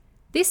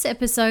This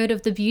episode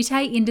of the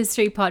Beauty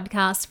Industry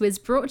Podcast was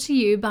brought to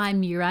you by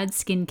Murad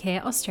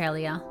Skincare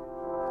Australia.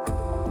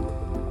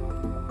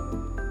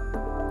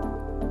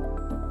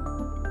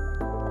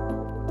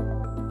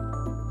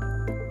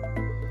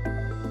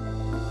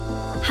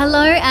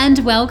 Hello and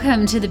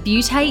welcome to the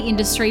Beauty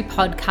Industry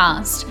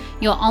Podcast,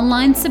 your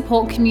online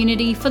support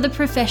community for the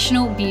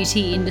professional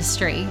beauty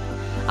industry.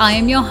 I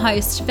am your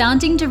host,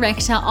 founding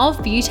director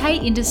of Beauty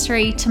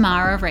Industry,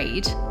 Tamara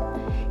Reid.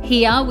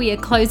 Here we are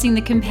closing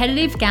the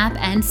competitive gap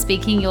and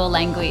speaking your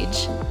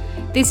language.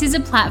 This is a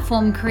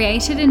platform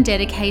created and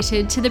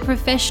dedicated to the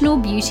professional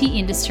beauty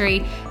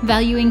industry,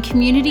 valuing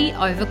community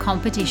over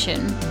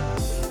competition.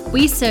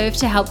 We serve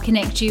to help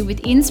connect you with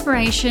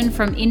inspiration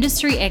from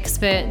industry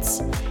experts,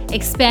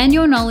 expand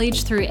your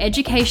knowledge through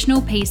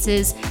educational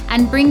pieces,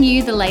 and bring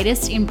you the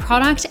latest in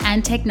product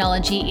and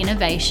technology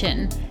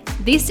innovation.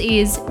 This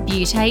is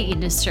Beauty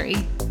Industry.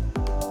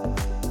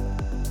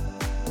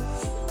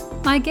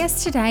 My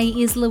guest today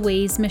is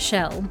Louise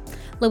Michelle.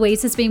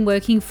 Louise has been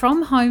working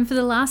from home for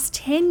the last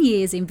 10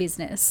 years in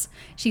business.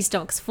 She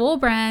stocks 4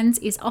 brands,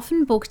 is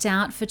often booked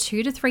out for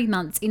 2 to 3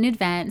 months in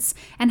advance,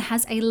 and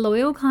has a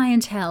loyal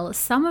clientele,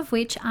 some of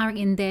which are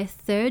in their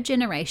 3rd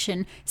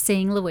generation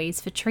seeing Louise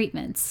for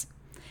treatments.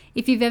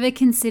 If you've ever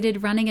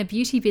considered running a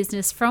beauty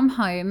business from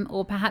home,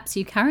 or perhaps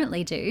you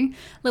currently do,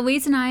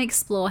 Louise and I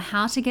explore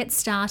how to get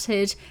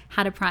started,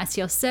 how to price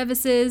your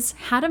services,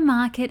 how to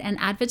market and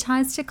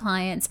advertise to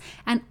clients,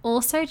 and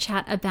also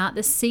chat about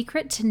the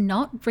secret to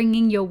not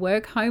bringing your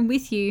work home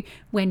with you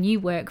when you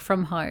work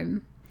from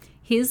home.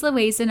 Here's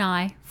Louise and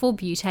I for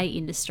Beauty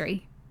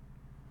Industry.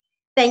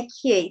 Thank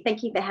you.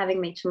 Thank you for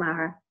having me,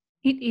 Tamara.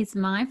 It is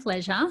my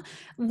pleasure.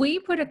 We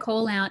put a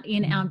call out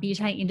in our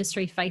Beauty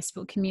Industry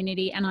Facebook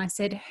community and I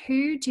said,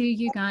 who do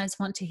you guys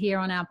want to hear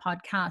on our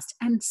podcast?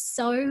 And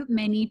so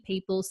many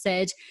people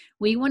said,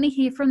 we want to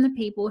hear from the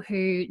people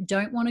who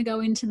don't want to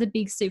go into the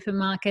big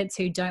supermarkets,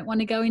 who don't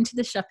want to go into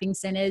the shopping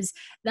centres,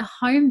 the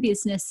home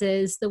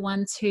businesses, the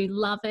ones who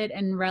love it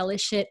and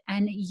relish it.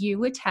 And you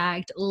were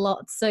tagged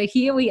lots. So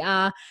here we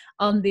are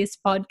on this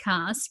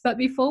podcast. But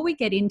before we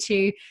get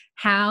into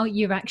how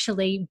you've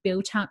actually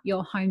built up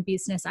your home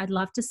business, I'd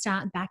love to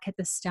start back at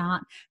the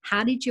start.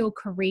 How did your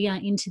career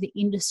into the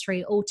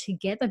industry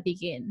altogether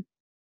begin?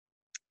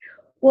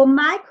 Well,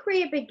 my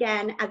career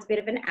began as a bit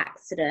of an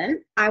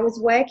accident. I was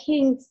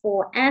working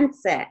for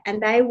Ansett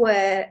and they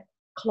were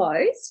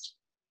closed,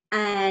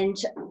 and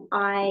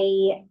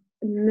I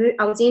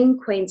was in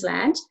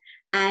Queensland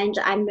and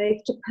I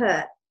moved to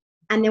Perth.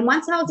 And then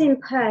once I was in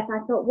Perth, I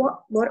thought,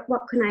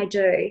 what can I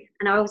do?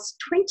 And I was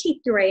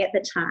 23 at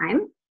the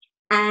time.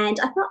 And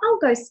I thought I'll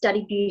go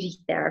study beauty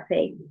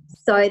therapy.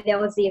 So there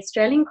was the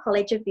Australian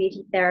College of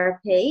Beauty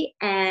Therapy,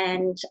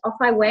 and off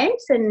I went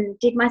and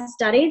did my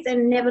studies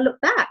and never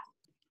looked back.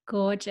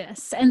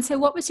 Gorgeous. And so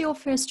what was your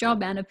first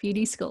job out of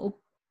beauty school?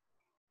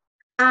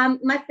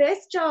 My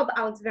first job,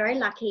 I was very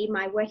lucky.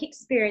 My work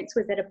experience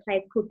was at a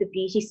place called the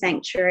Beauty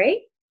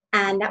Sanctuary,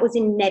 and that was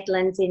in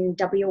Nedlands in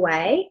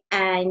WA.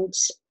 And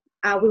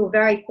we were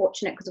very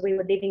fortunate because we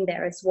were living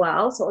there as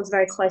well. So it was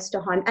very close to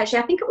home. Actually,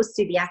 I think it was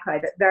Subiaco,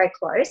 but very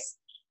close.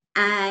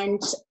 And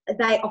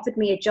they offered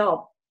me a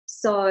job.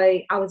 So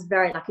I was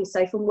very lucky.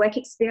 So from work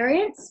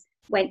experience,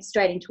 went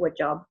straight into a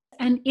job.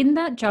 And in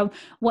that job,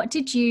 what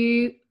did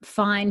you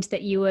find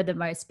that you were the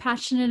most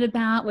passionate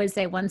about? Was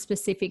there one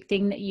specific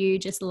thing that you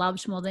just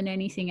loved more than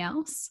anything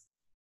else?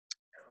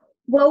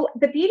 Well,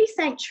 the Beauty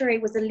Sanctuary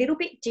was a little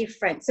bit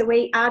different. So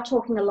we are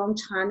talking a long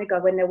time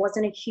ago when there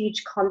wasn't a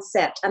huge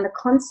concept. And the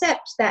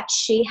concept that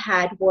she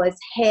had was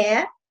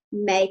hair,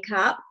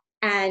 makeup,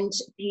 and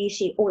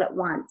beauty all at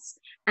once.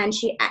 And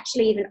she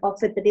actually even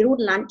offered the little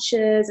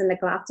lunches and the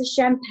glass of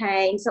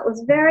champagne. So it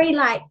was very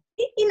like,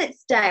 in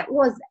its day, it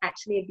was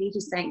actually a beauty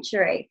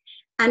sanctuary.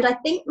 And I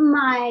think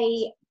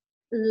my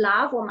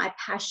love or my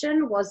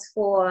passion was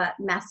for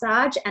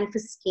massage and for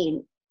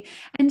skin.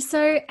 And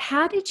so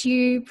how did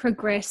you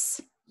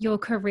progress your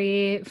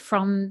career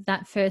from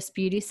that first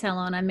beauty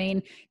salon? I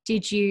mean,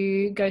 did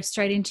you go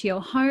straight into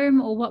your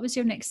home, or what was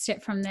your next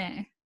step from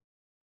there?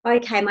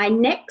 Okay, my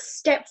next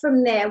step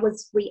from there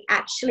was we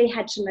actually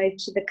had to move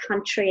to the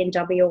country in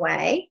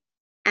WA,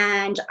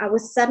 and I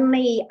was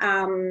suddenly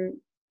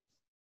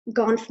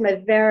gone from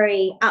a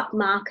very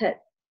upmarket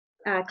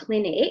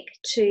clinic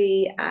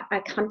to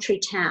a country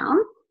town.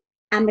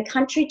 And the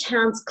country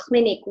town's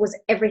clinic was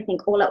everything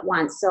all at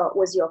once. So it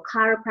was your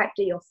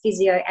chiropractor, your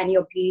physio, and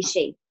your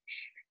beauty.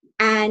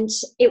 And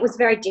it was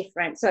very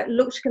different. So it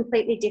looked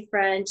completely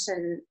different.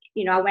 And,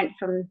 you know, I went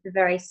from the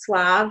very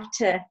suave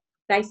to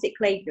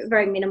basically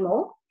very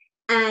minimal.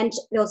 And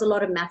there was a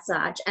lot of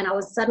massage. And I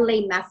was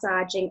suddenly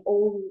massaging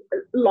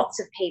lots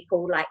of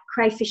people, like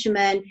cray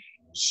fishermen,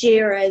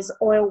 shearers,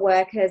 oil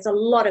workers, a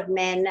lot of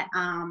men.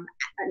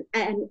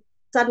 And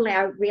suddenly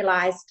I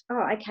realised,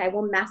 oh, okay,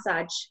 well,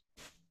 massage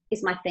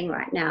is my thing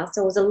right now.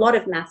 So it was a lot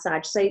of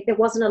massage. So there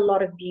wasn't a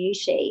lot of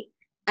beauty.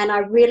 And I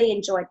really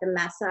enjoyed the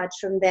massage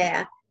from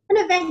there. And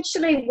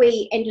eventually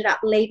we ended up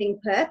leaving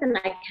Perth and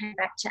I came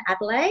back to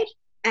Adelaide.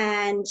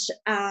 And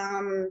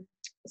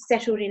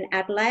settled in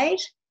Adelaide.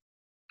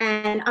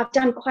 And I've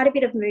done quite a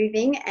bit of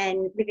moving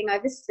and living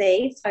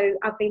overseas. So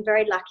I've been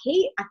very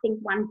lucky. I think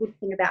one good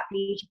thing about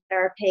beauty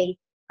therapy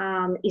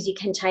is you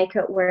can take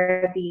it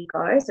wherever you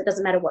go. So it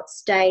doesn't matter what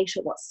state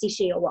or what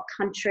city or what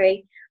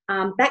country.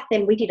 Back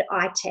then we did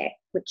iTech,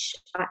 which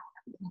I'm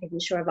not even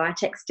sure if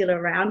iTech's still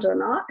around or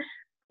not.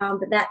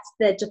 But that's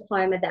the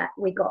diploma that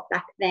we got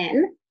back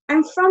then.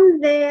 And from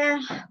there,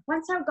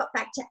 once I got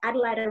back to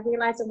Adelaide, I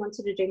realised I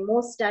wanted to do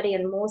more study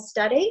and more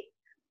study.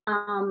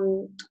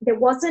 There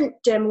wasn't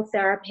dermal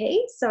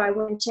therapy, so I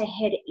went to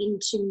head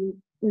into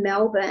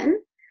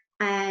Melbourne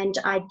and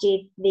I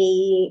did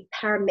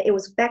it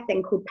was back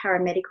then called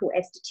paramedical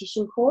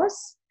esthetician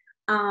course,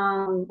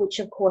 which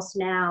of course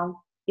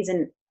now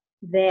isn't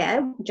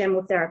there.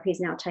 Dermal therapy is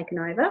now taken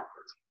over.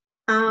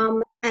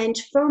 And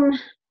from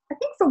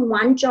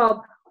one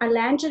job, I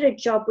landed a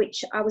job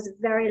which I was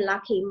very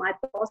lucky. My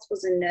boss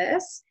was a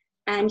nurse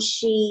and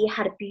she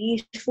had a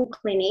beautiful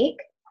clinic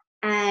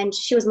and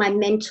she was my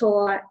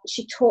mentor.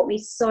 She taught me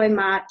so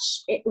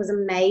much. It was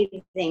amazing.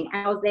 And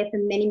I was there for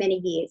many,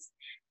 many years.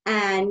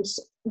 And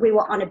we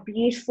were on a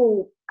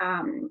beautiful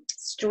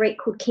street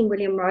called King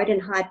William Road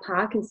in Hyde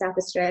Park in South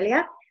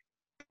Australia.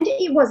 And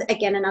it was,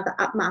 again, another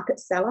upmarket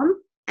salon.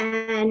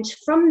 And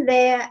from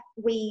there,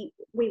 we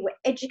were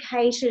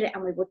educated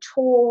and we were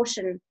taught,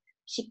 and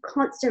she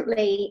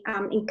constantly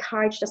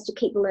encouraged us to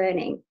keep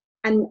learning.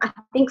 And I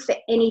think for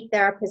any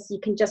therapist,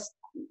 it's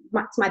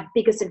my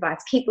biggest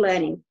advice, keep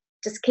learning.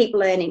 Just keep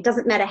learning.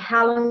 Doesn't matter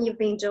how long you've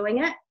been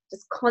doing it,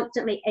 just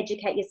constantly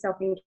educate yourself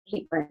and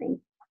keep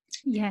learning.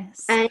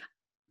 Yes. And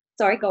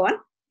sorry, go on.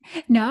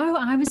 No,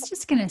 I was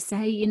just going to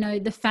say,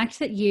 the fact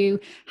that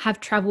you have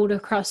traveled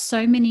across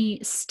so many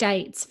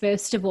states,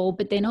 first of all,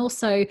 but then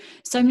also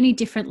so many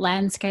different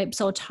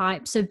landscapes or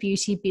types of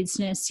beauty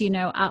business,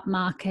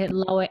 upmarket,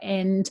 lower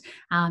end,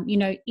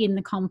 in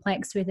the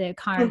complex with a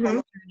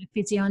chiropractor and a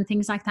physio and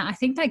things like that. I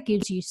think that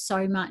gives you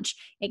so much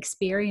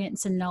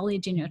experience and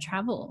knowledge in your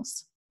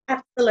travels.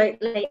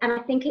 Absolutely. And I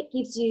think it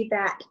gives you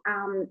that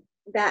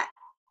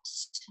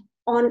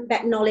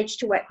knowledge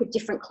to work with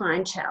different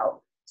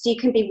clientele. So you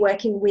can be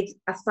working with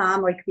a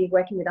farm, or you could be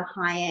working with a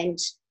high-end,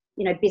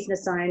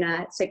 business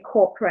owner, so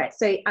corporate.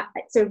 So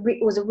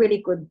it was a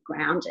really good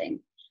grounding.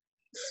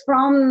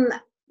 From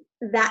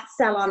that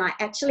salon, I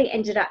actually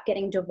ended up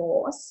getting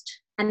divorced,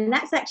 and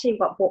that's actually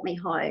what brought me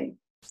home.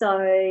 So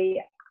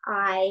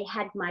I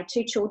had my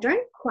 2 children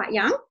quite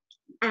young,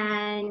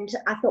 and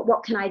I thought,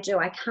 what can I do?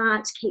 I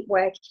can't keep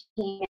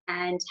working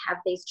and have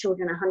these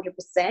children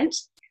 100%.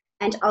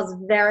 And I was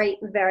very,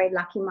 very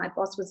lucky. My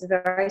boss was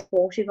very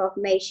supportive of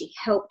me. She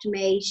helped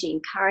me. She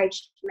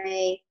encouraged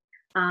me.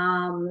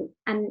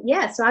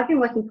 So I've been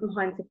working from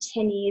home for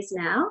 10 years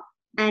now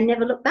and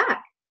never looked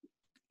back.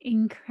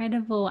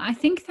 Incredible. I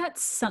think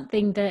that's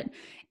something that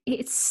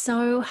it's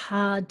so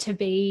hard to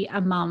be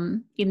a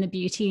mum in the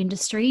beauty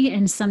industry,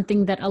 and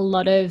something that a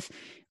lot of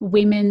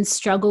women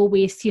struggle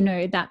with,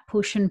 that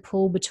push and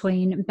pull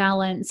between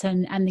balance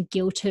and the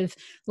guilt of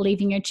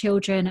leaving your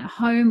children at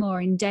home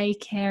or in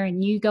daycare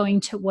and you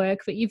going to work,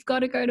 but you've got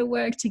to go to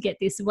work to get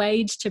this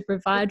wage to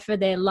provide for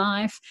their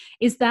life.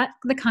 Is that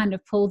the kind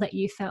of pull that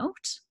you felt?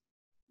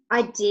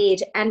 I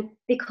did. And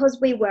because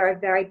we were a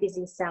very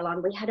busy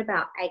salon, we had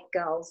about 8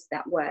 girls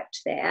that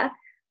worked there.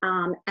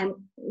 And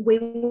we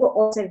were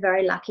also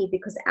very lucky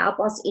because our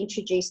boss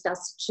introduced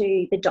us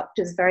to the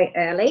doctors very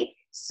early.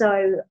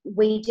 So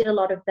we did a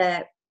lot of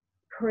the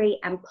pre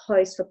and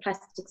post for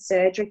plastic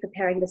surgery,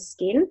 preparing the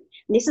skin.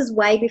 And this is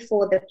way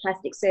before the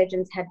plastic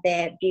surgeons had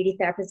their beauty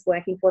therapists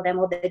working for them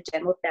or the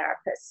dermal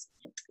therapists.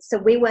 So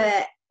we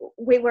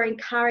were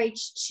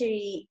encouraged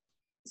to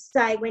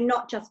say we're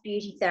not just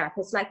beauty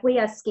therapists, like we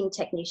are skin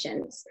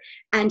technicians.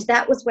 And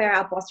that was where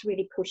our boss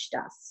really pushed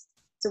us.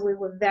 So we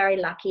were very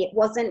lucky. It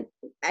wasn't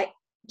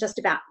just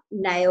about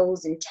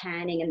nails and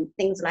tanning and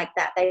things like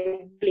that.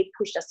 They really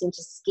pushed us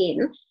into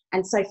skin.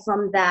 And so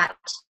from that,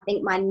 I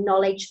think my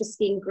knowledge for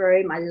skin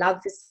grew, my love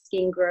for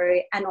skin grew,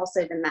 and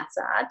also the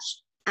massage.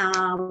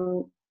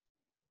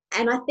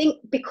 And I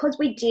think because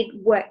we did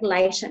work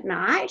late at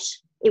night,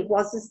 it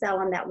was a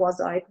salon that was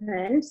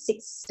open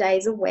 6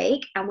 days a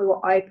week, and we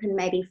were open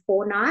maybe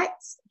 4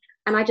 nights.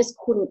 And I just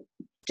couldn't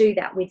do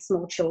that with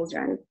small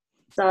children.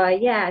 So,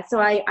 yeah,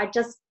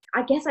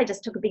 I guess I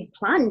just took a big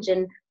plunge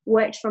and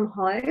worked from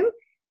home.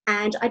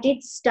 And I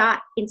did start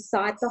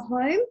inside the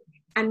home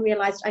and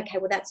realised, okay,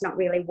 well, that's not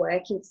really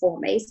working for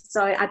me.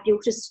 So I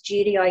built a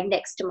studio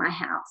next to my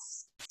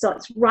house. So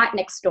it's right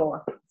next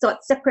door. So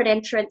it's separate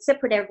entrance,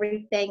 separate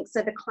everything.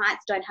 So the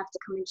clients don't have to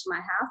come into my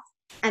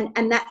house.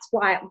 And that's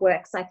why it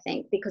works, I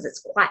think, because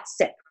it's quite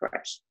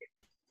separate.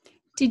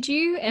 Did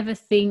you ever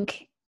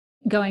think,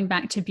 going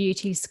back to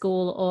beauty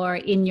school or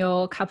in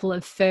your couple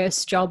of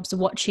first jobs,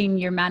 watching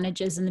your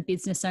managers and the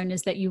business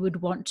owners, that you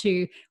would want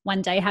to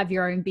one day have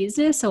your own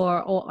business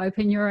or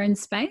open your own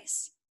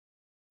space?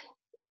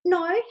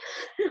 No,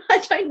 I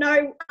don't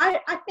know.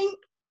 I think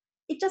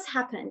it just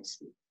happened.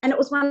 And it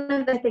was one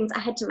of the things I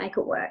had to make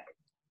it work.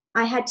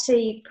 I had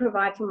to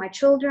provide for my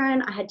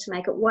children. I had to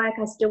make it work.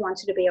 I still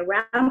wanted to be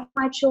around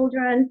my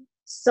children.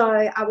 So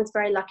I was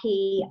very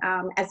lucky.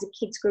 As the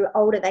kids grew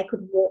older, they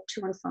could walk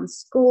to and from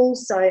school.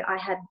 So I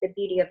had the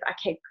beauty of I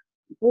kept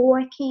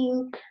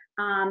working.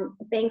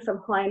 Being from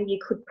home, you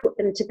could put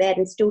them to bed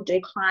and still do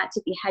clients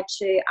if you had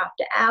to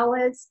after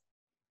hours.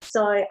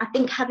 So I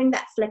think having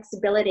that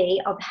flexibility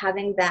of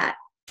having that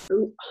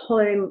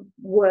home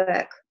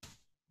work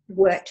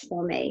worked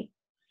for me.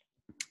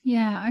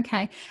 Yeah,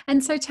 okay.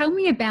 And so tell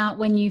me about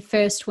when you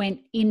first went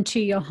into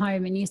your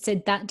home and you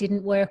said that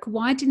didn't work.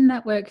 Why didn't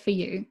that work for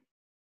you?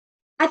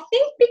 I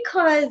think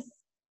because,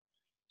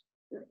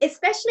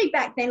 especially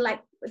back then,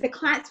 like the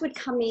clients would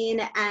come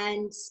in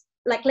and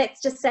like,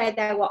 let's just say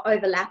they were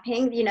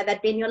overlapping, you know,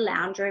 they'd be in your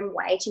lounge room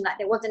waiting, like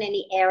there wasn't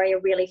any area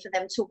really for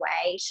them to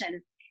wait.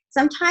 And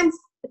sometimes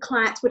the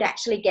clients would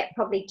actually get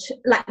probably,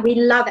 like we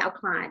love our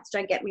clients,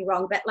 don't get me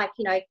wrong, but like,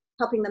 you know,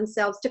 helping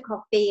themselves to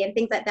coffee and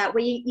things like that,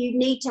 where you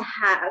need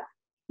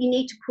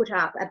to put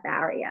up a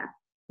barrier.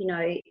 You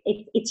know,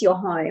 it's your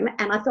home.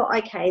 And I thought,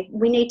 okay,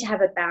 we need to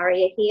have a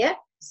barrier here.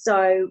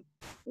 So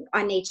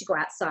I need to go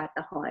outside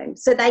the home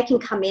so they can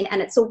come in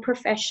and it's all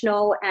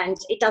professional and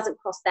it doesn't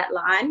cross that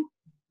line.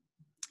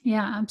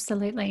 Yeah,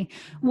 absolutely.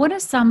 What are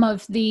some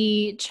of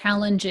the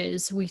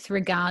challenges with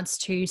regards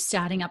to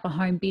starting up a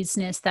home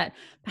business that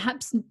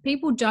perhaps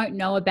people don't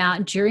know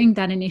about during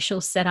that initial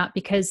setup?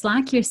 Because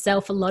like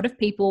yourself, a lot of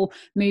people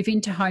move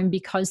into home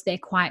because they're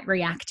quite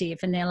reactive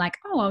and they're like,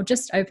 oh, I'll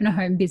just open a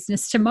home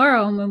business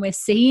tomorrow. And when we're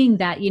seeing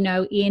that, you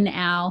know, in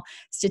our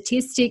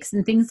statistics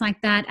and things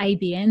like that,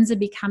 ABNs are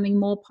becoming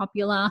more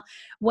popular.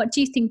 What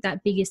do you think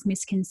that biggest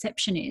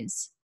misconception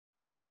is?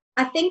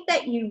 I think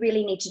that you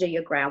really need to do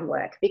your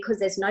groundwork because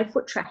there's no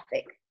foot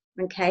traffic.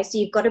 Okay, so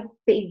you've got to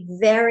be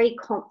very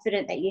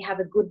confident that you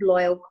have a good,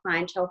 loyal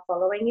clientele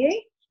following you.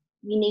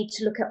 You need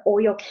to look at all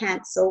your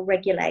council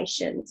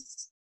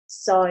regulations.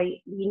 So you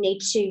need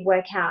to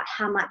work out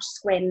how much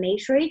square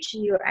meterage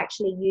you're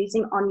actually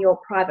using on your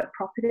private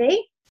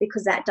property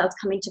because that does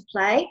come into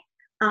play.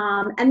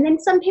 And then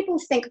some people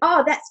think,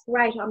 oh, that's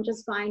great. I'm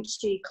just going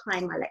to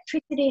claim my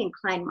electricity and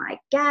claim my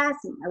gas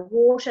and my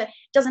water. It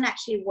doesn't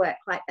actually work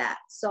like that.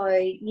 So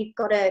you've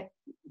got to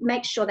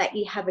make sure that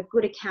you have a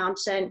good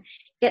accountant,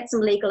 get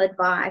some legal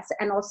advice,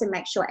 and also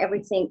make sure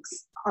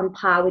everything's on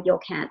par with your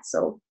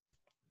council.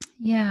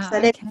 Yeah.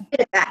 So there's a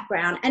bit of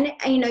background. And,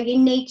 you know, you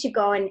need to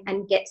go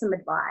and get some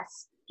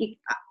advice.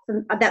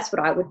 That's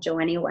what I would do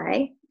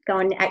anyway. Go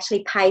and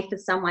actually pay for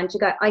someone to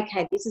go,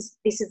 okay, this is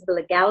the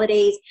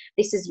legalities,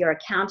 this is your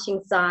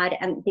accounting side,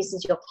 and this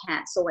is your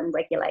council and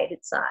regulated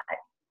side.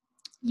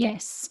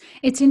 Yes.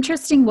 It's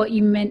interesting what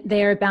you meant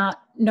there about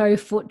no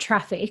foot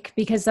traffic,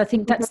 because I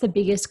think that's the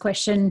biggest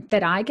question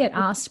that I get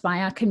asked by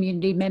our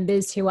community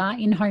members who are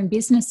in home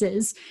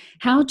businesses.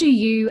 How do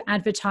you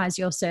advertise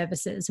your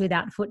services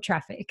without foot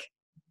traffic?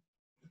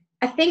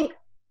 I think,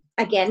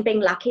 again,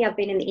 being lucky, I've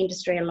been in the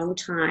industry a long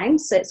time,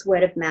 so it's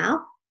word of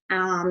mouth.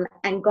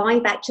 And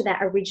going back to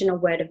that original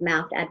word of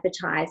mouth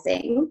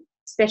advertising,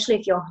 especially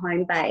if your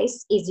home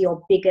base is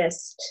your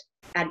biggest,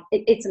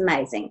 it's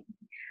amazing.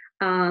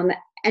 And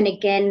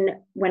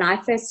again, when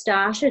I first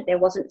started, there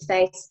wasn't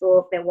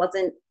Facebook, there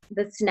wasn't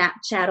the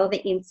Snapchat or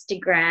the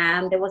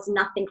Instagram, there was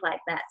nothing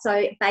like that.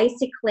 So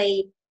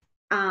basically,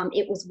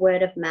 it was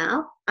word of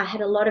mouth. I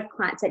had a lot of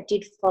clients that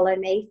did follow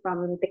me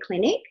from the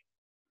clinic.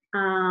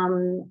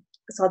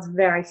 So I was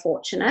very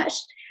fortunate.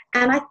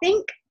 And I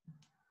think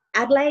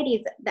Adelaide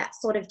is that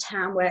sort of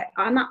town where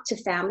I'm up to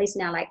families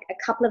now, like a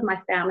couple of my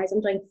families, I'm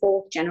doing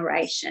 4th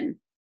generation.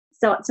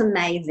 So it's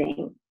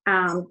amazing.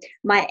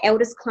 My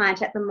eldest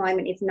client at the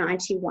moment is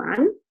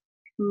 91.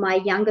 My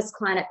youngest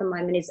client at the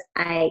moment is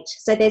 8.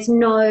 So there's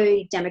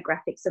no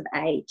demographics of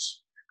age.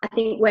 I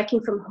think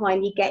working from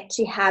home, you get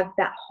to have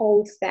that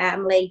whole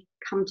family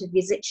come to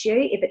visit you,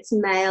 if it's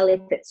male,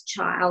 if it's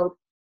child,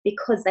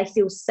 because they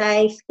feel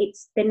safe.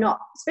 They're not,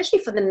 especially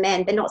for the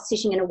men, they're not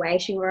sitting in a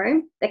waiting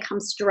room. They come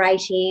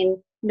straight in,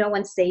 no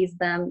one sees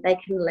them, they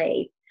can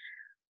leave.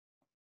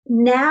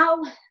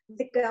 Now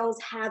the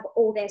girls have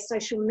all their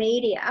social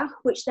media,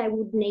 which they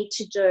would need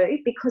to do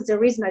because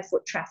there is no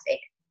foot traffic.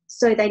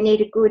 So they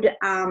need a good,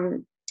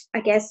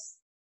 I guess,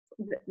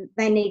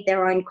 they need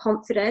their own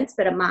confidence,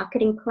 but a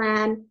marketing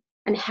plan,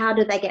 and how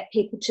do they get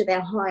people to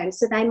their homes.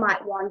 So they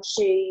might want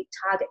to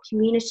target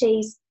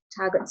communities,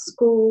 target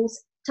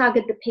schools,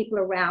 target the people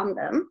around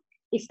them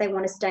if they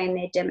want to stay in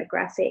their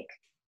demographic.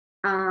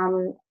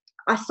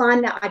 I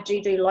find that I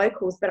do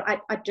locals, but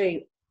I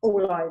do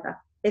all over.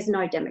 There's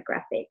no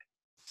demographic.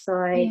 So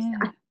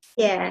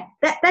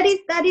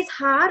that is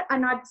hard.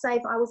 And I'd say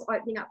if I was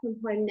opening up from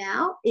home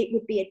now, it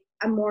would be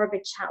a more of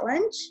a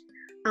challenge.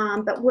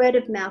 But word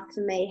of mouth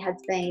for me has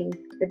been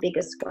the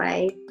biggest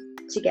way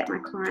to get my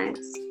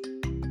clients.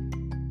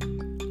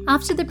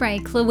 After the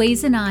break,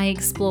 Louise and I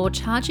explore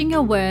charging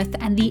your worth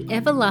and the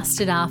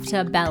ever-lusted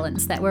after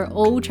balance that we're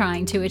all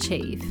trying to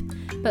achieve.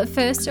 But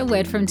first, a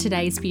word from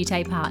today's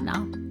beauty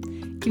partner.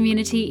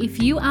 Community,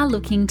 if you are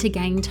looking to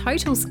gain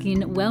total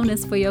skin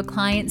wellness for your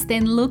clients,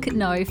 then look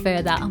no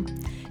further.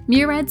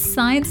 Murad's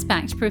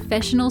science-backed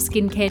professional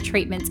skincare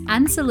treatments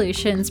and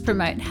solutions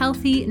promote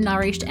healthy,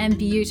 nourished and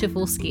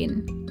beautiful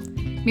skin.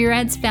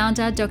 Murad's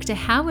founder, Dr.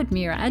 Howard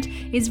Murad,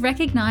 is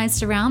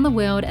recognised around the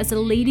world as a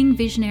leading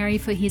visionary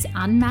for his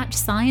unmatched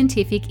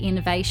scientific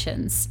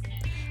innovations.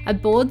 A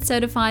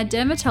board-certified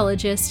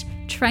dermatologist,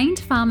 trained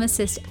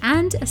pharmacist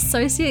and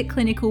associate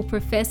clinical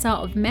professor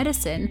of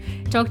medicine,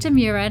 Dr.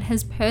 Murad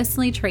has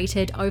personally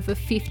treated over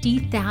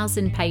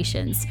 50,000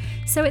 patients,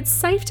 so it's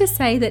safe to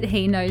say that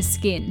he knows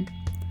skin.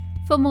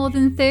 For more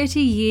than 30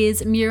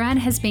 years, Murad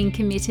has been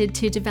committed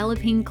to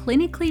developing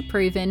clinically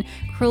proven,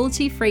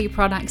 cruelty-free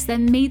products that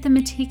meet the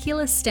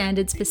meticulous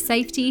standards for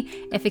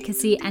safety,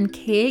 efficacy, and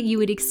care you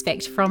would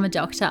expect from a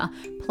doctor.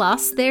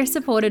 Plus, they're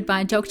supported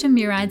by Dr.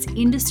 Murad's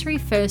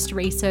industry-first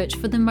research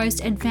for the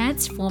most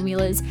advanced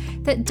formulas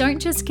that don't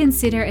just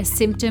consider a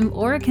symptom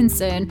or a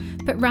concern,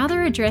 but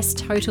rather address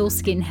total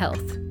skin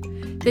health.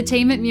 The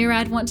team at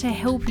Murad want to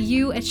help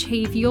you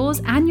achieve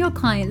yours and your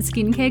clients'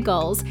 skincare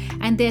goals,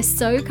 and they're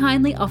so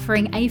kindly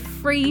offering a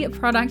free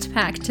product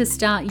pack to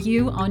start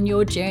you on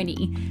your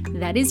journey.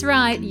 That is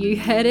right, you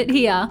heard it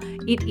here.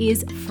 It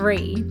is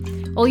free.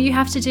 All you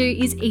have to do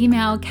is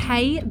email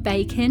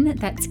kbacon,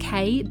 that's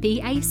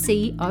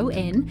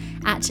KBACON,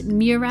 at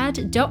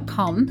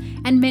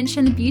murad.com and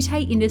mention the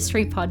Beauté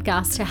Industry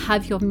Podcast to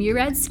have your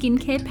Murad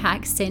skincare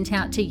pack sent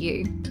out to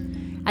you.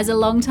 As a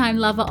longtime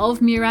lover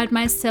of Murad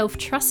myself,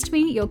 trust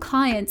me, your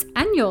clients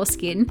and your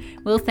skin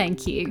will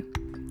thank you.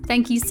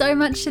 Thank you so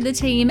much to the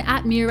team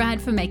at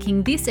Murad for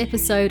making this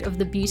episode of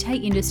the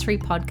Beauté Industry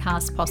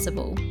Podcast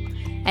possible.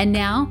 And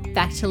now,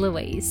 back to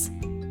Louise.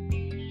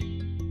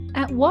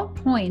 At what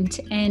point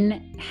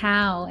and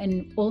how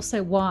and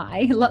also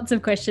why, lots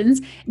of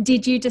questions,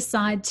 did you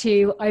decide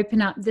to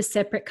open up the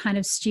separate kind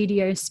of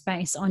studio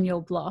space on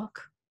your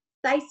block?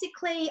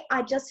 Basically,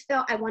 I just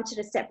felt I wanted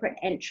a separate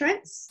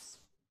entrance.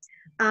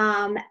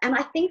 And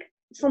I think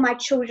for my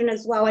children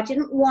as well, I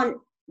didn't want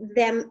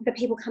the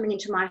people coming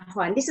into my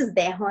home. This is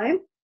their home.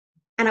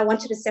 And I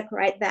wanted to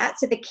separate that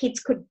so the kids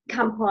could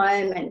come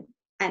home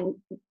and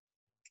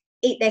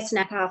eat their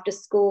snack after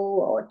school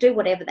or do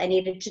whatever they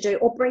needed to do,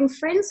 or bring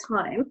friends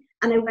home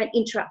and they weren't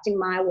interrupting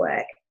my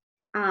work.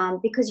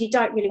 Because you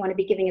don't really want to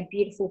be giving a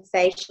beautiful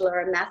facial or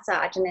a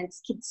massage and then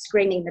kids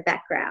screaming in the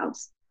background.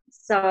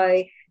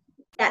 So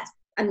that's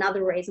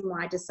another reason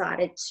why I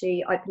decided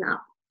to open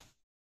up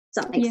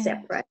something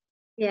separate.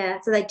 Yeah,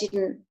 so the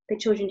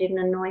children didn't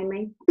annoy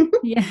me.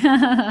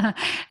 Yeah,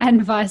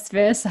 and vice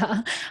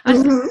versa. I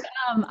think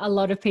a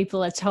lot of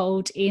people are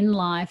told in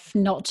life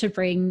not to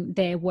bring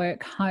their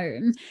work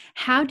home.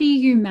 How do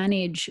you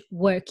manage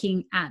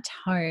working at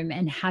home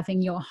and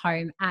having your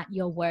home at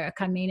your work?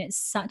 I mean, it's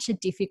such a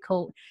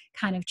difficult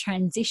kind of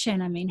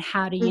transition. I mean,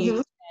 how do you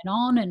turn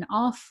on and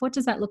off? What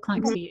does that look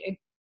like for you?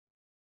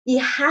 You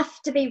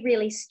have to be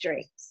really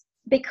strict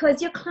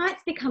because your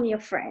clients become your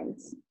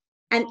friends.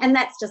 And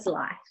that's just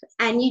life.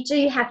 And you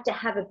do have to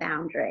have a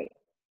boundary.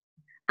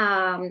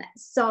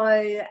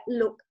 So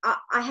look,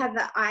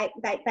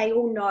 they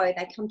all know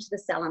they come to the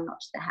salon, not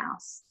to the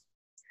house.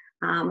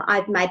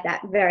 I've made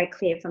that very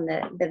clear from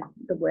the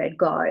word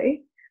go.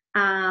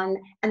 And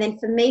then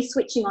for me,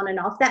 switching on and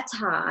off, that's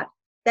hard.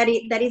 That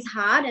is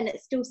hard, and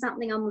it's still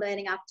something I'm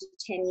learning after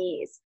 10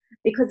 years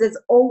because there's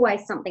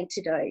always something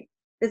to do.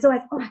 There's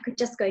always, I could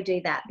just go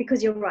do that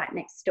because you're right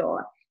next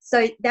door.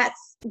 So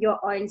that's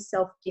your own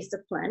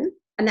self-discipline.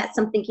 And that's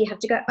something you have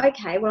to go,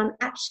 okay, well, I'm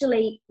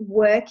actually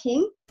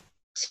working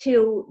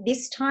till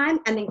this time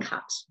and then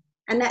cut.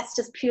 And that's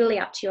just purely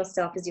up to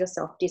yourself as your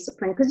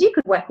self-discipline, because you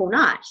could work all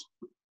night.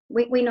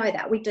 We know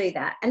that. We do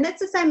that. And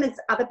that's the same as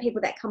other people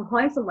that come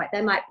home from work.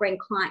 They might bring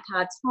client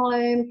cards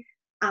home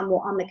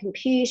or on the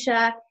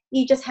computer.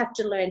 You just have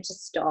to learn to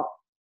stop.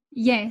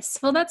 Yes.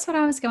 Well, that's what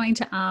I was going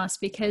to ask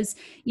because,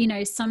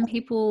 some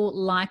people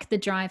like the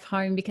drive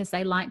home because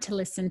they like to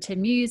listen to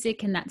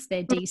music and that's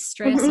their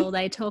de-stress or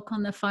they talk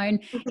on the phone.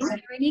 Is there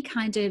any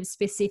kind of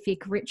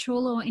specific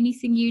ritual or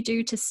anything you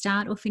do to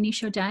start or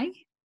finish your day?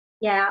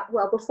 Yeah.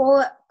 Well,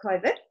 before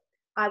COVID,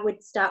 I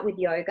would start with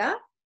yoga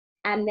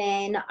and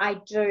then I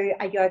do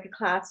a yoga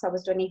class. I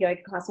was doing a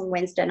yoga class on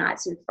Wednesday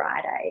nights and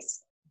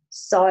Fridays.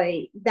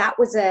 So that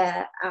was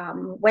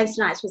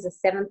Wednesday nights was a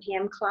 7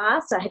 p.m.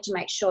 class. So I had to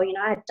make sure,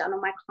 I had done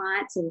all my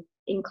clients and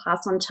in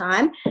class on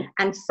time.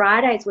 And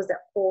Fridays was at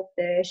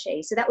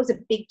 4:30. So that was a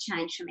big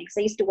change for me because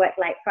I used to work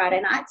late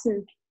Friday nights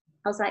and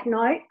I was like,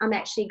 no, I'm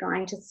actually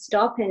going to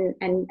stop and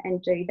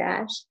do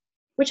that,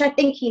 which I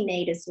think you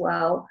need as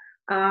well.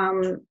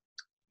 A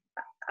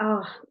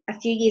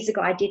few years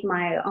ago, I did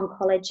my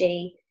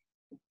oncology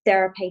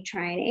therapy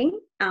training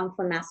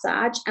for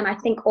massage, and I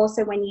think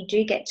also when you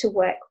do get to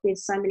work with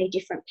so many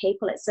different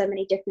people at so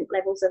many different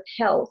levels of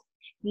health,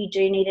 you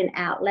do need an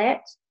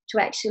outlet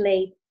to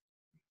actually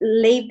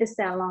leave the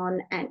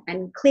salon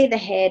and clear the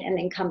head and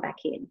then come back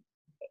in.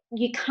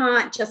 You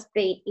can't just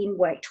be in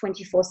work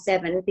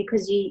 24/7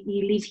 because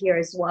you live here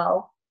as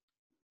well.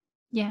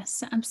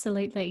 Yes,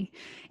 absolutely.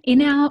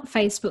 In our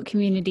Facebook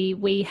community,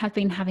 we have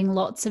been having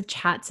lots of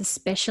chats,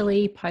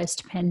 especially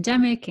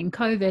post-pandemic and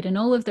COVID and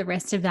all of the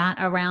rest of that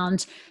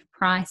around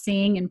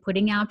pricing and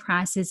putting our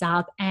prices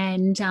up.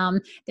 And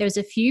there's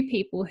a few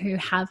people who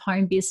have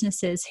home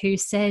businesses who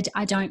said,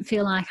 I don't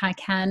feel like I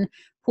can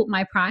put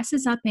my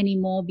prices up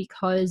anymore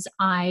because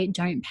I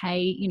don't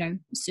pay,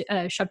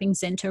 shopping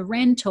center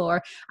rent,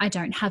 or I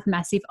don't have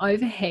massive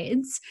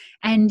overheads.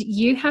 And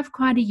you have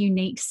quite a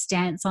unique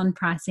stance on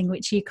pricing,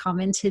 which you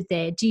commented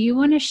there. Do you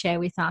want to share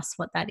with us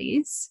what that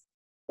is?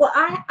 Well,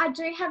 I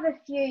do have a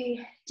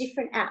few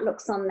different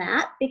outlooks on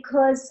that,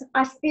 because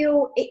I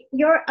feel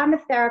I'm a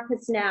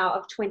therapist now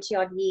of 20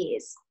 odd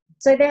years.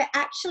 So they're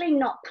actually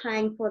not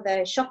paying for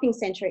the shopping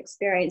centre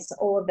experience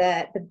or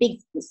the big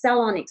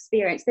salon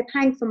experience. They're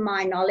paying for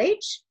my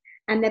knowledge,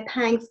 and they're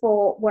paying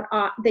for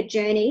the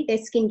journey, their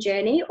skin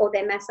journey or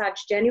their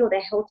massage journey or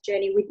their health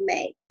journey with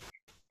me.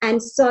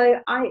 And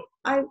so I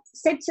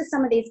said to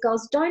some of these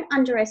girls, don't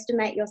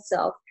underestimate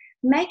yourself.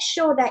 Make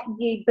sure that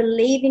you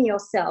believe in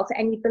yourself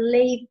and you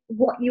believe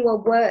what you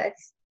are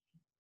worth.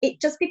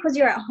 Just because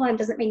you're at home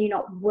doesn't mean you're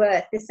not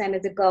worth the same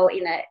as a girl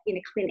in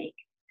a clinic.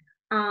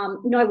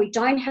 No, we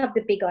don't have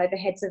the big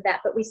overheads of that,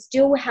 but we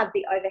still have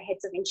the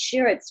overheads of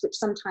insurance, which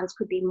sometimes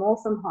could be more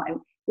from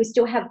home. We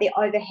still have the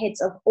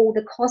overheads of all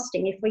the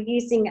costing. If we're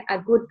using a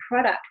good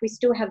product, we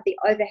still have the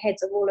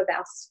overheads of all of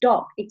our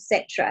stock,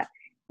 etc.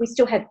 We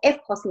still have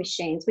FPOS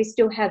machines. We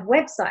still have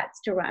websites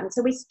to run.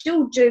 So we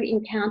still do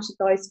encounter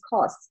those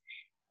costs.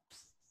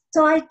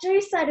 So I do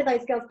say to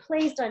those girls,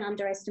 please don't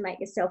underestimate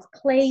yourself.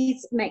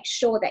 Please make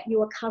sure that you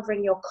are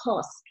covering your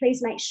costs.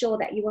 Please make sure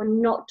that you are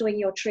not doing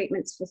your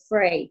treatments for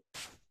free.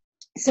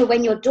 So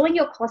when you're doing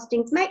your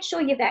costings, make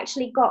sure you've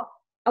actually got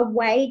a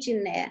wage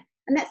in there.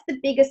 And that's the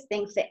biggest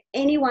thing for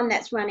anyone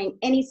that's running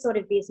any sort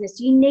of business.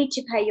 You need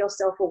to pay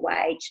yourself a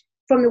wage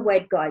from the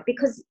word go,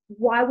 because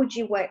why would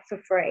you work for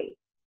free?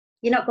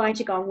 You're not going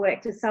to go and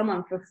work for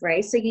someone for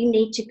free. So you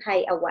need to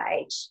pay a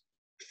wage.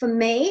 For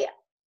me,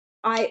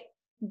 I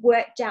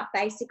worked out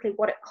basically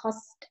what it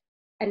cost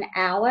an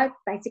hour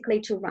basically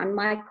to run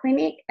my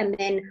clinic, and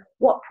then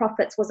what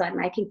profits was I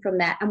making from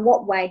that, and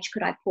what wage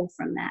could I pull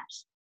from that.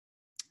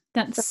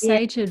 That's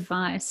sage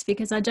advice,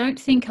 because I don't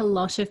think a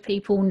lot of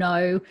people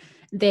know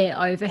their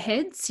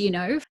overheads.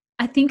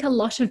 I think a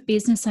lot of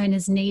business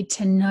owners need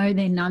to know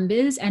their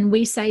numbers, and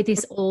we say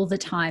this all the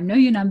time: know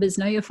your numbers,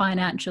 know your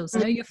financials,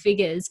 know your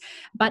figures.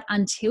 But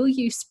until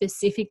you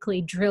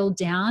specifically drill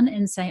down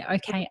and say,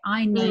 okay,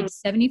 I need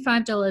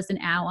 $75 an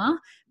hour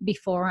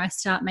before I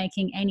start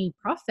making any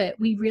profit,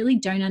 we really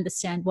don't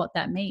understand what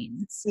that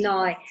means.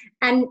 No,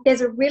 and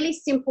there's a really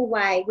simple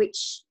way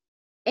which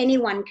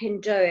anyone can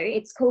do.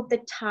 It's called the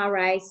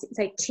TARI,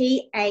 so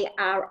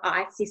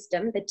TARI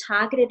system, the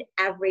Targeted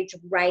Average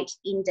Rate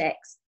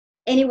Index.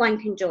 Anyone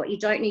can do it. You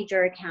don't need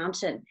your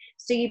accountant.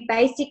 So you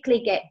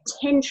basically get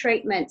 10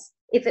 treatments,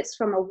 if it's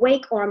from a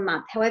week or a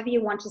month, however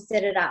you want to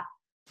set it up.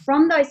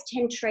 From those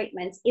 10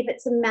 treatments, if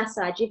it's a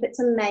massage, if it's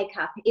a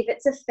makeup, if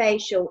it's a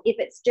facial, if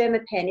it's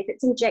Dermapen, if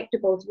it's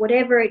injectables,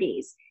 whatever it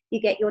is,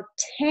 you get your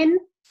 10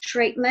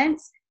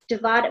 treatments,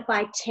 divide it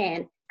by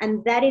 10,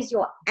 and that is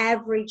your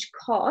average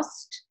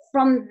cost.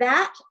 From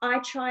that, I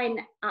try and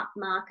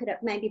upmarket it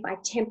maybe by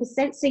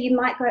 10%. So you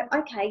might go,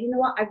 okay, you know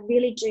what, I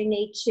really do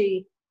need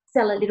to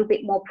sell a little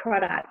bit more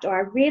product, or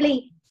I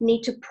really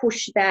need to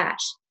push that.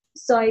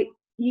 So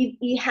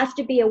you have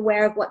to be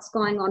aware of what's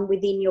going on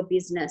within your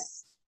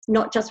business,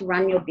 not just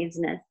run your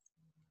business.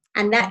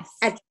 And that's,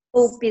 as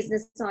all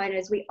business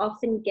owners, we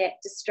often get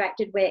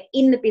distracted. We're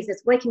in the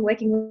business, working,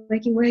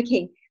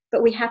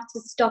 but we have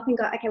to stop and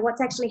go, okay, what's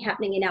actually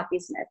happening in our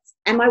business?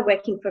 Am I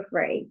working for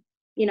free?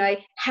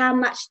 How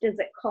much does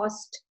it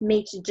cost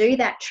me to do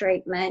that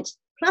treatment?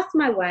 Plus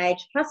my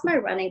wage, plus my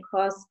running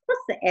costs, plus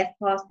the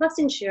FPOS, plus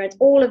insurance,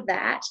 all of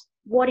that,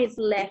 what is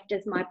left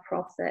as my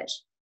profit?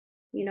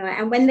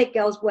 And when the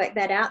girls work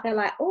that out, they're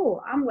like, oh,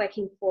 I'm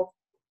working for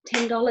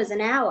 $10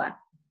 an hour.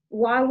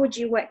 Why would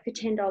you work for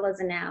 $10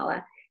 an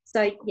hour?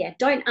 So yeah,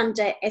 don't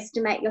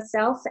underestimate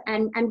yourself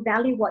and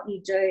value what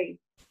you do.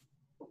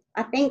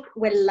 I think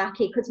we're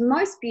lucky because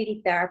most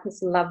beauty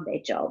therapists love their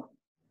job.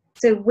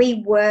 So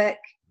we work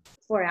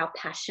for our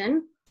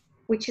passion,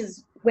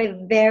 we're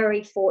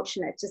very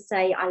fortunate to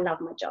say, I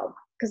love my job,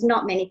 because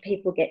not many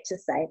people get to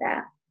say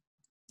that.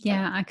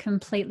 Yeah, I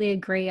completely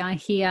agree. I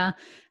hear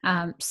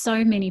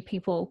so many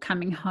people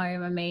coming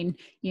home. I mean,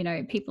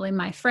 people in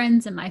my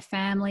friends and my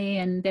family,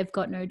 and they've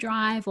got no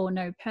drive or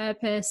no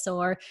purpose,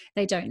 or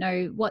they don't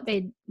know what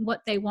they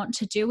want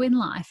to do in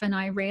life. And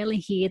I rarely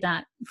hear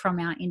that from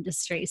our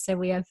industry. So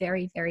we are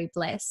very, very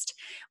blessed.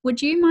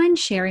 Would you mind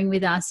sharing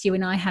with us, you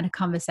and I had a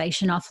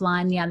conversation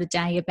offline the other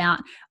day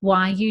about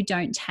why you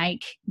don't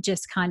take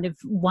just kind of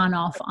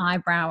one-off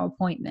eyebrow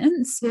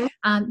appointments.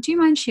 Do you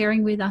mind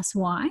sharing with us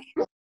why?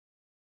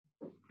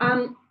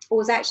 It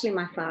was actually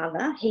my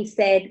father. He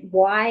said,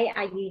 why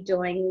are you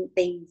doing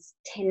these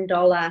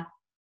 $10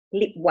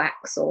 lip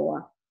wax?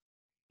 Or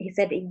he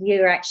said,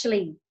 you're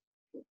actually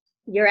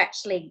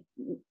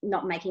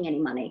not making any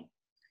money.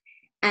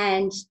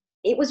 And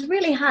it was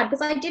really hard,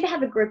 because I did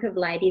have a group of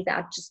ladies that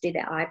I'd just do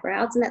their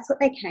eyebrows, and that's what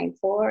they came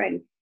for.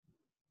 And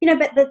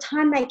but the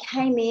time they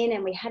came in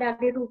and we had our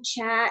little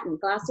chat and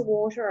glass of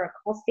water or a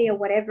coffee or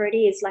whatever it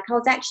is, like I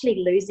was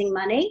actually losing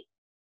money.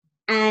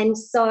 And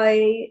so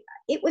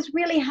it was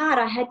really hard.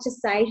 I had to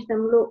say to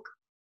them, look,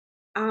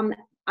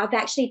 I've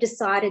actually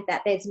decided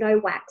that there's no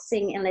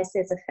waxing unless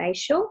there's a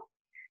facial.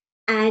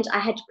 And I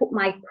had to put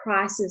my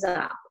prices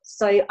up.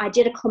 So I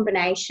did a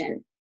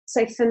combination.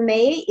 So for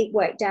me, it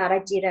worked out.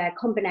 I did a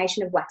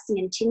combination of waxing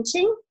and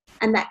tinting,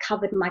 and that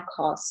covered my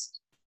cost.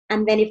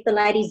 And then if the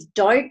ladies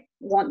don't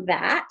want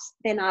that,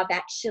 then I've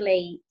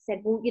actually said,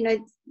 well,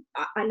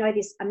 I know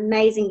this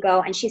amazing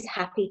girl and she's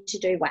happy to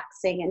do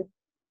waxing,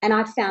 and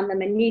I found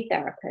them a new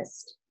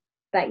therapist.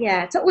 But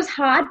yeah, so it was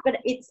hard, but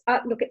it's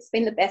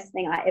been the best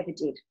thing I ever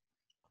did.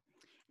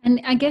 And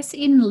I guess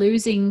in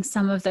losing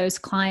some of those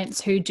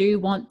clients who do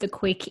want the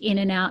quick in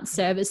and out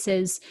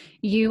services,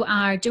 you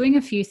are doing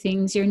a few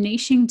things. You're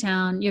niching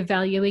down, you're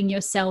valuing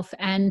yourself,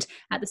 and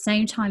at the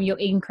same time, you're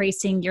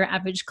increasing your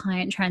average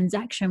client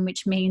transaction,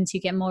 which means you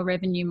get more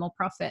revenue, more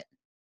profit.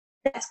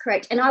 That's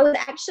correct. And I was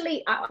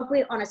actually, I'll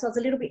be honest, I was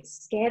a little bit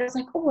scared. I was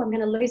like, oh, I'm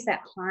going to lose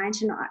that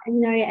client.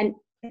 And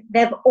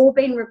they've all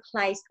been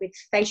replaced with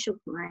facial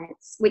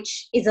clients,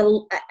 which is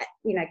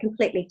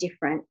completely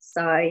different.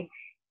 So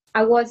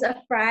I was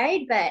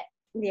afraid, but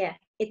yeah,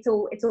 it's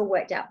all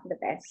worked out for the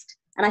best.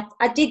 And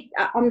I did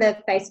on the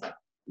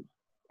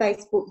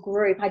Facebook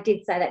group, I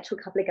did say that to a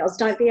couple of girls,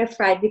 don't be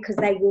afraid because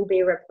they will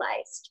be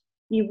replaced.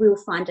 You will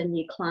find a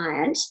new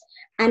client.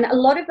 And a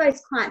lot of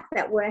those clients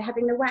that were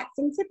having the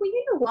waxing said, well,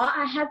 you know what,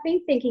 I have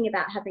been thinking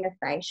about having a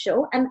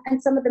facial, and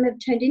some of them have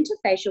turned into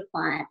facial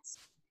clients.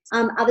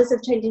 Others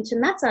have turned into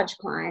massage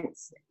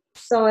clients.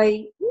 So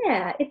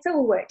yeah, it's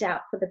all worked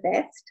out for the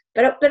best,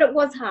 but it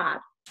was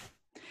hard.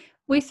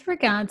 With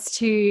regards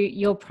to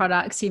your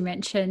products, you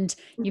mentioned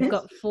you've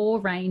got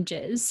 4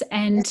 ranges,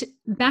 and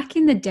back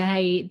in the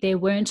day, there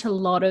weren't a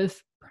lot of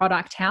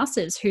product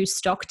houses who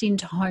stocked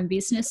into home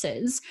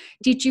businesses.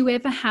 Did you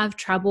ever have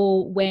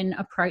trouble when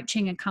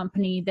approaching a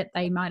company that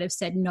they might have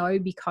said no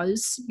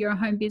because you're a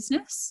home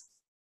business?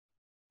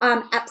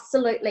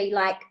 Absolutely.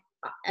 Like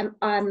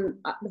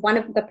one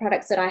of the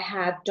products that I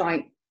have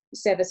don't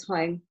service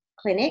home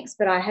clinics,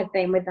 but I have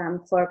been with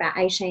them for about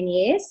 18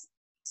 years.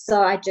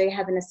 So I do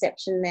have an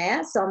exception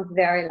there. So I'm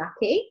very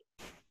lucky.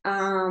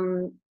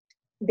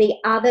 The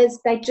others,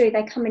 they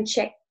come and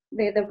check.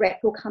 The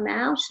rep will come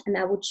out and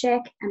they will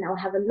check and they'll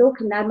have a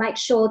look and they'll make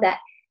sure that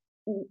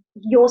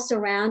your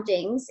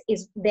surroundings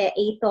is their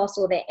ethos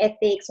or their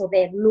ethics or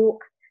their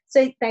look.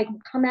 So they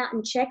come out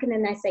and check and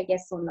then they say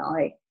yes or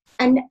no.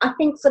 And I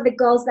think for the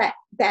girls that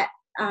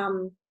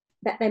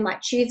they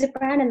might choose a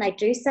brand and they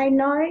do say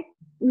no,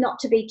 not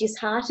to be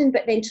disheartened,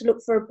 but then to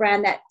look for a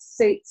brand that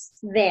suits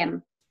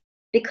them.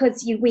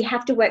 Because we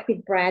have to work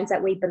with brands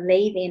that we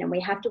believe in, and we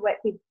have to work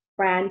with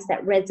brands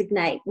that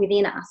resonate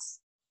within us.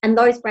 And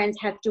those brands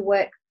have to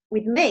work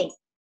with me.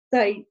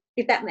 So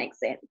if that makes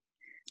sense.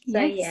 So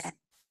yes.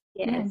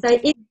 Yeah. So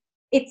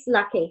it's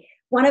lucky.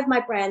 One of my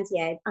brands,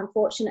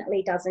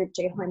 unfortunately doesn't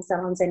do home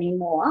salons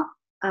anymore.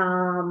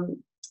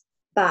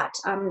 But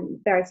I'm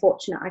very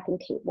fortunate I can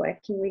keep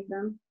working with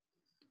them.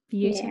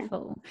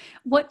 Beautiful. Yeah.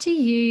 What do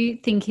you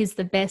think is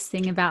the best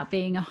thing about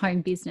being a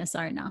home business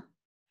owner?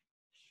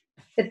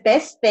 The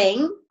best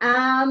thing,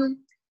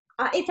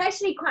 it's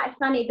actually quite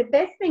funny. The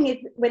best thing is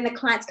when the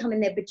clients come in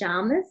their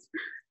pajamas,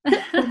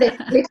 their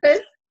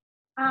slippers.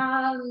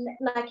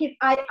 Like if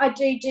I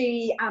do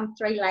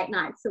 3 late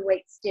nights a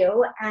week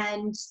still,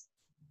 and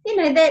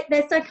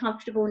they're so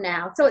comfortable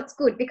now. So it's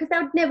good because they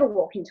would never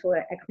walk into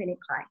a clinic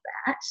like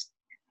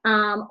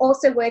that.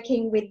 Also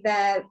working with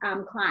the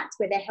clients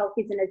where their health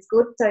isn't as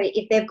good. So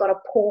if they've got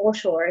a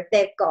port or if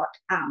they've got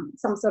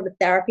some sort of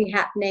therapy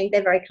happening,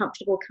 they're very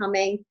comfortable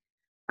coming.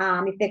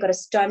 If they've got a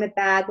stoma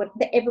bag,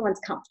 everyone's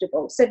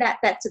comfortable. So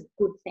that's a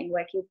good thing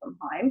working from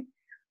home.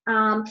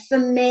 For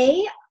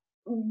me,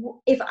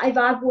 if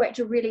I've worked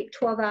a really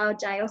 12-hour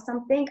day or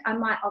something, I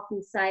might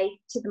often say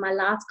to my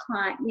last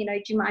client,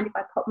 do you mind if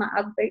I pop my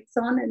Ugg boots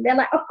on? And they're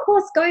like, of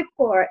course, go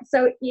for it.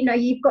 So,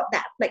 you've got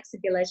that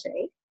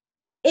flexibility.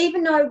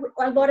 Even though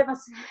a lot of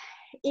us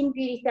in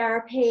beauty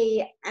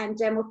therapy and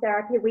dermal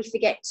therapy, we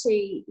forget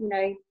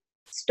to,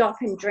 stop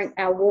and drink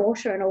our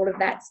water and all of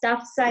that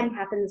stuff. Same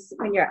happens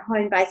when you're at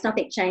home base.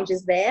 Nothing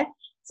changes there.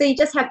 So you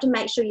just have to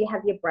make sure you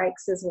have your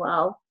breaks as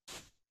well.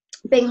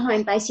 Being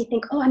home based, you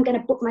think, I'm going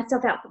to book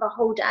myself out for the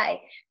whole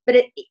day. But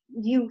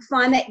you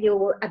find that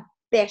you're a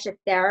better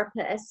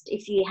therapist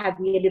if you have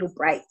your little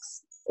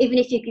breaks. Even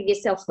if you give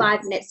yourself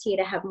 5 minutes here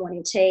to have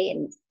morning tea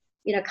and,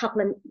 a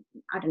couple of,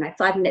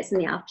 5 minutes in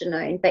the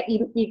afternoon. But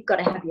you've got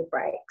to have your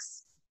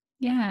breaks.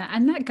 Yeah,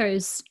 and that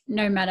goes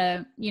no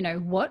matter,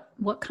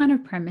 what kind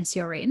of premise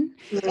you're in.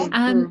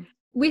 Mm-hmm.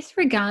 With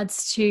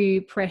regards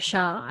to pressure,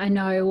 I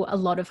know a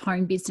lot of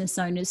home business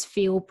owners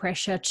feel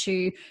pressure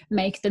to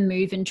make the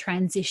move and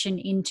transition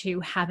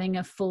into having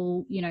a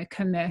full,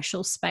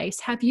 commercial space.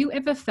 Have you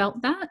ever felt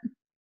that?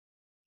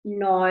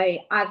 No,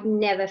 I've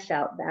never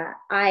felt that.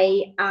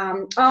 I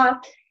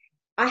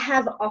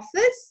have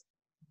offers,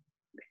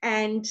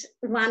 And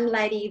one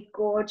lady,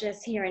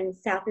 gorgeous, here in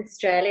South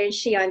Australia, and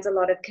she owns a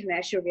lot of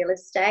commercial real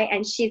estate,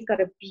 and she's got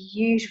a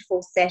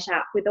beautiful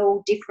setup with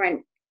all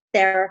different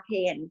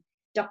therapy and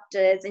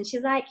doctors. And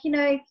she's like,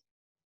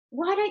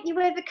 why don't you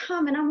ever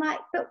come? And I'm like,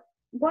 but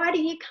why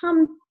do you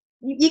come?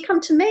 You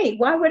come to me.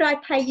 Why would I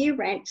pay you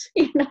rent?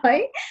 And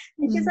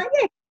she's like,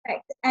 yeah,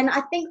 correct. And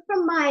I think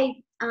from my,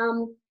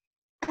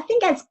 I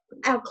think as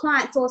our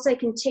clients also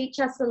can teach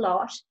us a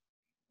lot.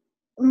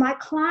 My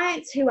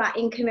clients who are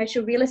in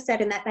commercial real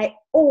estate, and that they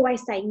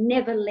always say,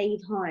 never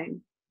leave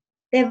home.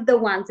 They're the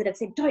ones that have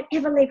said, don't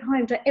ever leave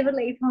home, don't ever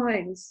leave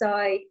home.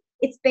 So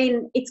it's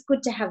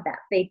good to have that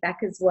feedback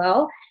as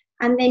well.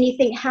 And then you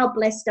think, how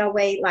blessed are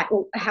we?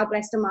 How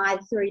blessed am I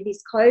through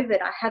this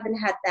COVID? I haven't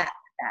had that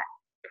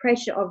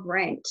pressure of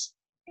rent.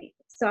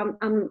 So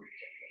I'm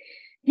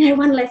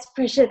one less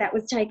pressure that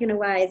was taken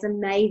away is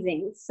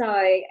amazing.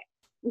 So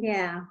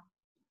yeah.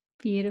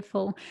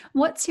 Beautiful.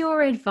 What's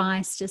your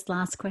advice, just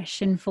last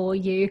question for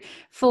you,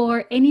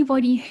 for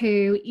anybody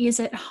who is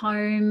at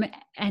home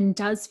and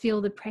does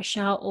feel the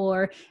pressure,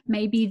 or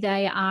maybe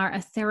they are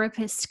a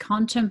therapist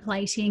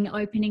contemplating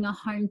opening a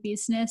home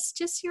business?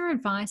 Just your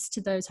advice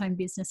to those home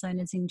business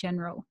owners in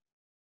general.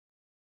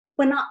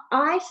 When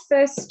I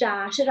first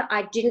started,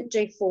 I didn't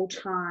do full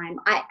time.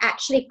 I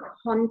actually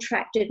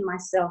contracted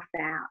myself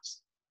out.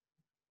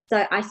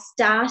 So I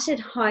started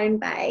home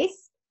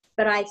based,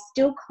 but I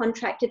still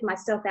contracted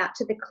myself out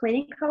to the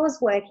clinic I was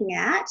working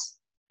at,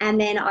 and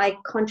then I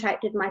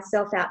contracted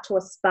myself out to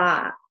a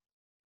spa.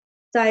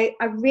 So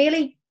I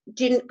really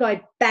didn't go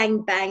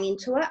bang, bang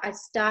into it. I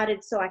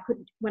started so I could,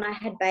 when I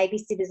had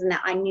babysitters and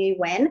that, I knew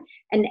when,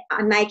 and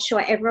I made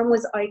sure everyone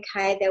was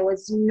okay. There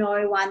was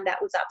no one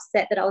that was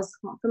upset that I was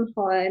from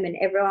home, and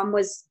everyone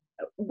was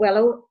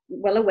well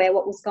aware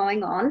what was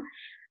going on.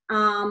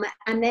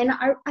 And then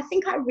I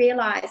think I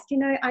realised,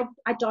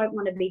 I don't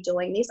want to be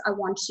doing this. I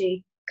want to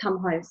come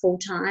home full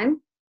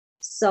time.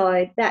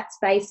 So that's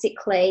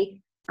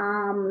basically,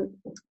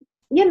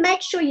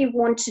 make sure you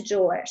want to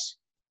do it.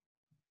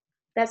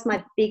 That's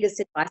my biggest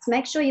advice.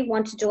 Make sure you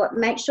want to do it.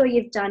 Make sure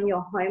you've done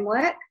your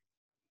homework.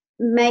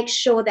 Make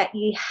sure that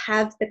you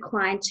have the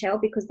clientele,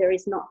 because there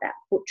is not that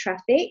foot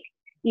traffic.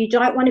 You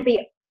don't want to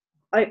be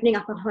opening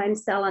up a home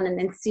salon and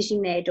then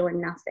sitting there doing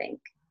nothing.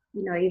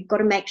 You've got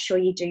to make sure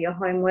you do your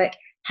homework,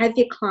 have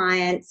your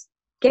clients,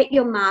 get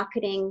your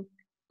marketing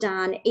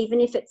done,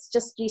 even if it's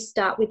just you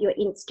start with your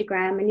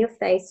Instagram and your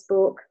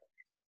Facebook,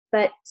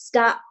 but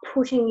start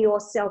putting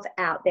yourself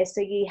out there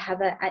so you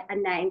have a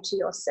name to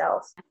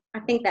yourself. I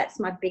think that's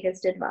my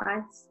biggest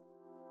advice.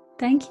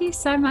 Thank you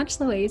so much,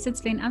 Louise.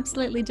 It's been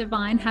absolutely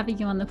divine having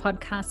you on the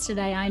podcast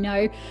today. I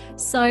know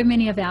so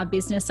many of our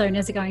business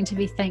owners are going to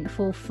be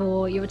thankful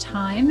for your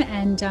time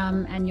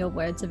and your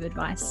words of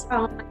advice.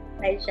 Oh, my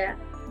pleasure.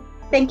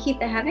 Thank you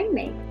for having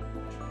me.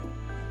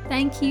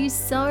 Thank you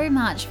so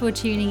much for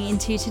tuning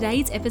into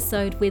today's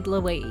episode with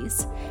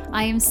Louise.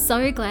 I am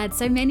so glad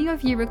so many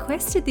of you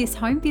requested this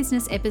home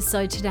business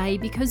episode today,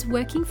 because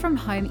working from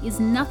home is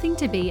nothing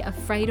to be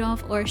afraid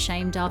of or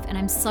ashamed of, and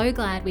I'm so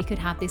glad we could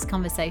have this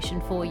conversation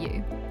for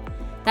you.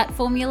 That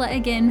formula,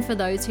 again, for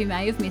those who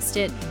may have missed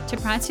it, to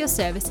price your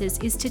services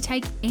is to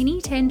take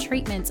any 10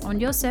 treatments on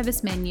your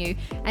service menu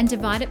and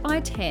divide it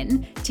by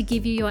 10 to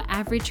give you your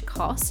average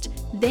cost.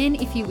 Then,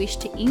 if you wish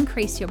to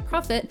increase your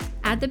profit,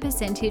 add the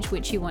percentage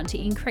which you want to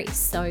increase.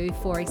 So,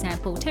 for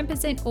example,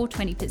 10% or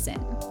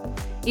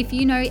 20%. If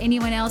you know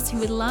anyone else who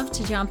would love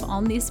to jump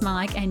on this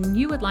mic and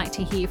you would like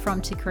to hear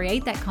from to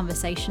create that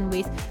conversation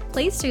with,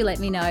 please do let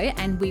me know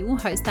and we will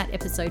host that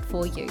episode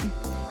for you.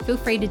 Feel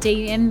free to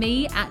DM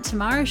me at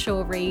Tamara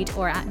Shaw Reid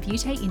or at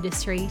Beauté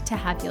Industry to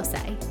have your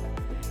say.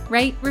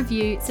 Rate,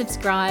 review,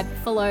 subscribe,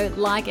 follow,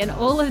 like, and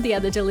all of the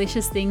other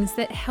delicious things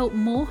that help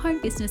more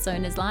home business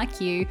owners like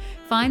you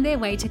find their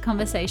way to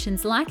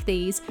conversations like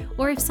these.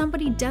 Or if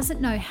somebody doesn't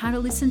know how to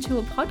listen to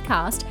a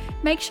podcast,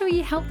 make sure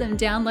you help them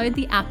download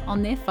the app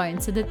on their phone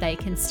so that they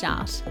can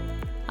start.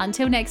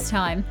 Until next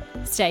time,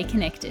 stay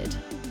connected.